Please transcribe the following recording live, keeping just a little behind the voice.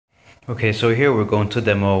Okay, so here we're going to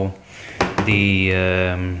demo the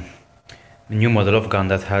new model of gun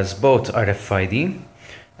that has both RFID,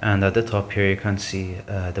 and at the top here you can see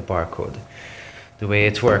the barcode. The way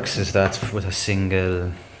it works is that with a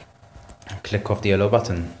single click of the yellow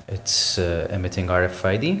button, it's emitting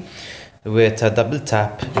RFID. With a double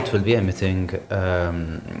tap, it will be emitting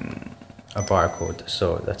a barcode.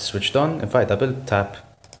 So that's switched on. If I double tap,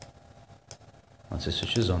 once it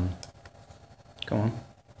switches on, come on.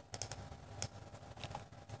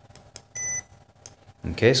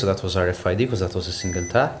 Okay, so that was RFID because that was a single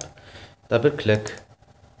tap. Double click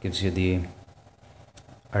gives you the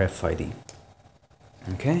RFID.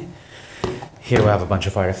 Okay, here we have a bunch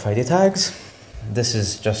of RFID tags. This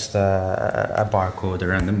is just a barcode, a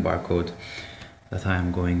random barcode that I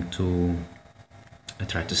am going to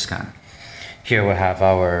try to scan. Here we have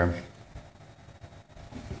our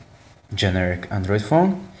generic Android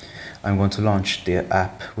phone. I'm going to launch the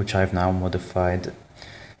app, which I've now modified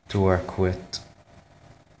to work with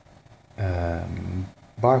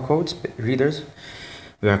barcodes, readers.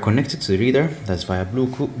 We are connected to the reader, that's via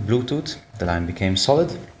Bluetooth. The line became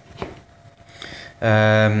solid.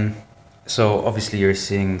 So obviously you're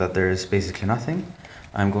seeing that there is basically nothing.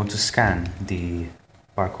 I'm going to scan the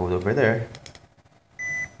barcode over there.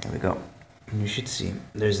 There we go. And you should see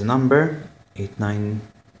there's a number 89,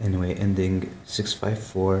 anyway, ending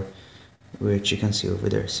 654, which you can see over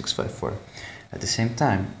there, 654. At the same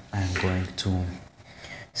time, I'm going to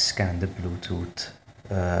scan the Bluetooth.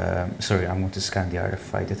 I'm going to scan the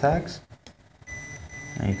RFID tags,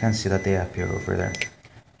 and you can see that they appear over there.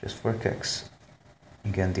 Just for kicks.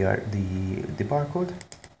 Again, the barcode,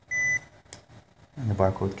 and the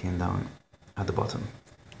barcode came down at the bottom.